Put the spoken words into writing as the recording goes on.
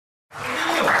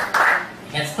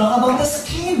talk about the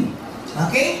skin.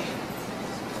 Okay?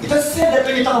 It was said that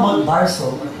when you talk about bar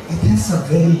soap, it has a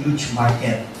very huge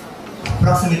market.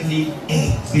 Approximately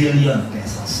 8 billion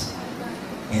pesos.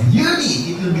 And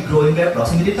yearly, it will be growing by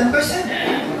approximately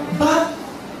 10%. But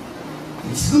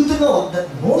it's good to know that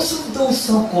most of those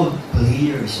so-called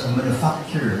players or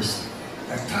manufacturers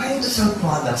are trying to sell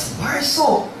products, bar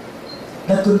soap,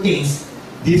 that contains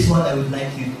this one. I would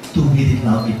like you to read it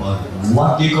now, people.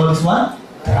 What do you call this one?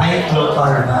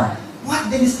 Trichlocarbon. What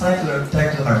then is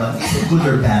trichlocarbon? Is it good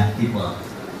or bad, people?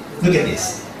 Look at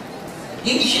this.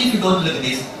 Initially, if you don't look at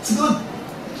this, it's good.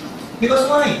 Because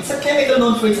why? It's a chemical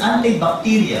known for its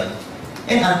antibacterial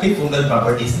and antifungal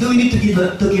properties. Do we need to kill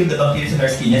the bacteria in our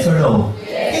skin? Yes or no?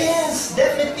 Yes,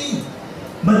 definitely.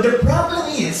 But the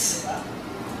problem is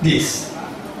this.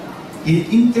 It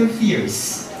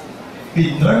interferes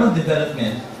with normal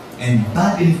development and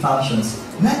bodily functions,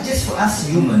 not just for us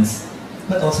humans,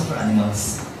 but also for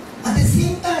animals. At the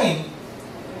same time,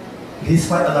 this is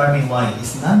quite alarming. Why?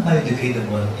 It's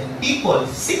non-biodegradable. And people,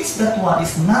 since that one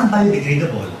is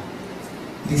non-biodegradable,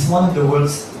 it is one of the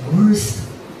world's worst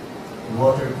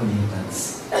water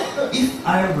pollutants. If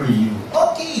I were you,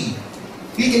 okay,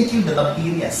 we can kill the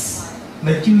bacteria,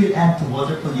 but you will add to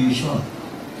water pollution.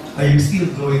 Are you still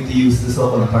going to use the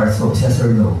so-called bar soaps, yes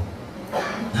or no?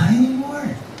 Not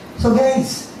anymore. So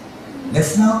guys,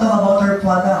 let's now talk about our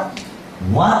product.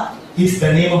 What is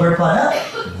the name of our product?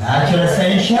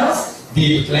 Naturacentials,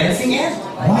 Deep Cleansing and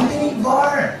Whitening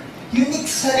Bar. Unique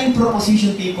selling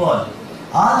proposition, people.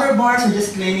 Other bars are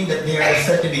just claiming that they are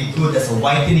said to be good as a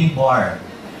whitening bar.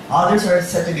 Others are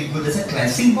said to be good as a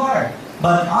cleansing bar.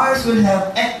 But ours will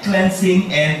have a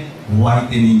cleansing and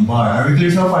whitening bar. Are we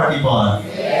clear so far, people?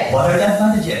 Yes. What are the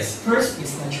advantages? First,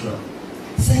 it's natural.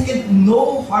 Second,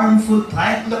 no harmful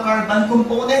trichlocarbon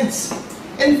components.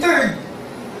 And third,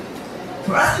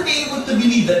 for us to be able to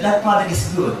believe that that product is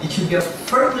good, it should be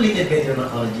formulated by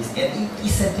dermatologists, and it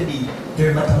is said to be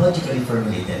dermatologically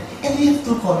formulated. And we have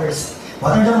two colors.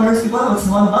 What are the colors, people? What's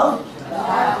the one about?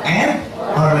 And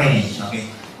orange. Okay.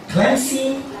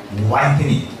 Cleansing,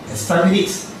 whitening. Let's start with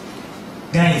this.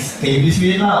 Guys, can you please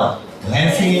read it loud?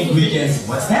 Cleansing ingredients.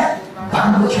 What's that?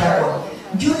 Bamboo charcoal.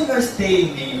 During our stay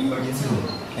in the emergency room,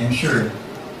 I'm sure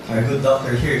our good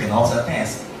doctor here can also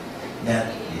attest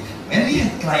that when we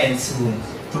had clients who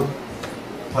took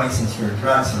poisons or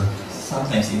drugs or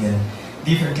sometimes even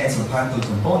different kinds of harmful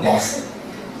components,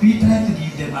 we try to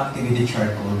give them activated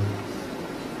charcoal,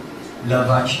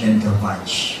 lavage and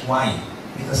gavage. Why?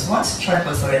 Because once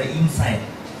charcoal is already inside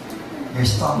your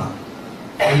stomach,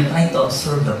 and you try to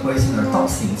absorb the poison or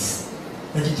toxins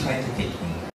that you try to take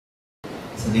in.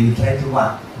 So they will try to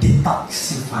what?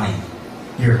 Detoxify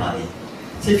your body.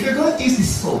 So if you're going to use this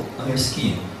soap on your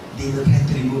skin, they will try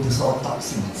to remove the salt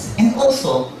toxins. And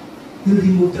also, you'll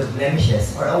remove the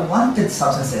blemishes or unwanted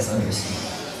substances on your skin.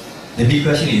 The big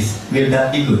question is, will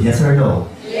that be good? Yes or no?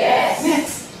 Yes.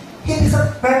 Next, here is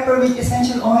a peppermint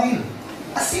essential oil.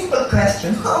 A simple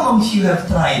question, how amongst you have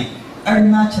tried our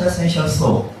Naturacential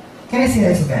soap? Can I say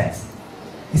that to guys?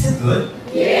 Is it good?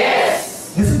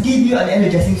 Yes. Does it give you an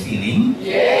energizing feeling?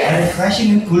 Yes. A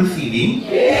refreshing and cool feeling?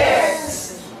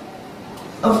 Yes.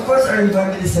 Of course, our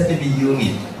environment is said to be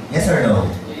humid. Yes or no?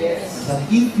 Yes. But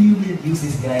if you will use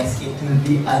this, guys, it will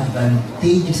be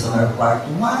advantageous on our part.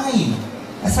 Why?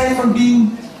 Aside from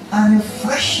being a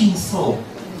refreshing soap,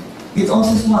 it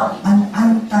also has what? An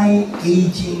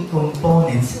anti-aging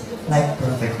components like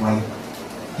Perfect White.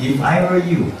 If I were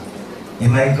you,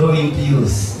 am I going to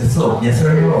use the soap? Yes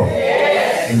or no?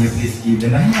 Yes. Can you please give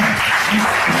them a hand?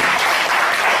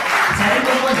 Second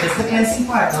component, that's the cleansing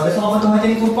part. Now let's talk about the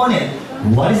whitening component.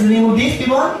 What is the name of this,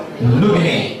 people?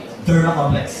 Lumin. Derma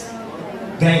complex.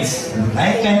 Guys,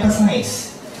 like to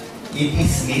emphasize, it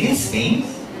is made in Spain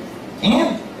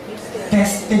and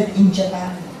tested in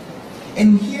Japan.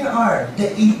 And here are the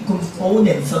 8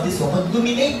 components of this one to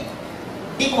dominate.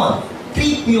 People,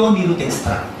 3 peony root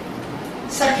extract.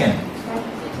 Second,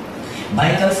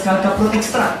 Michael's Calca fruit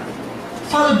extract.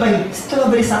 Followed by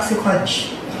strawberry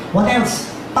saxifrage. What else?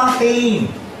 Papain.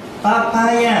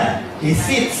 Papaya. Is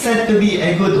it said to be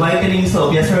a good whitening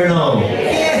soap? Yes or no?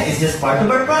 Yes. It's just part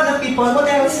of our product, people. What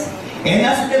else?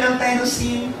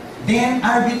 N-acetyl-tyrosine. Then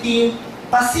Arbutin.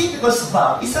 Pacificus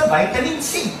valve is a vitamin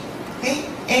C. Okay?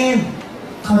 And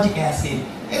kojic acid.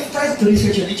 I've tried to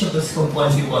research on each of those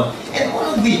components, people. And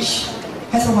all of which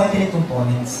has a whitening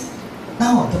components.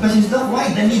 Now, the question is, why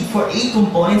the need for 8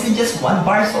 components in just 1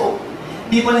 bar soap?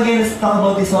 People, again, let's talk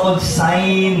about this one called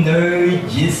synergism.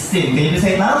 Can you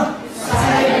say it now?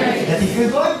 Synergism. That if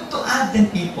you're going to add them,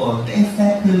 people, the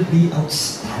effect will be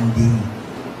outstanding.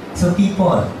 So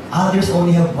people, others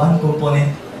only have 1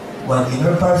 component, While in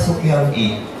our bar soap we have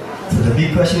 8. So the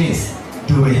big question is,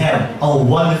 do we have a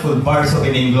wonderful bar soap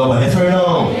in global? Yes or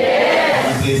no?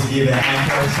 Yes. Please give a hand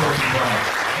to our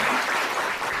soap.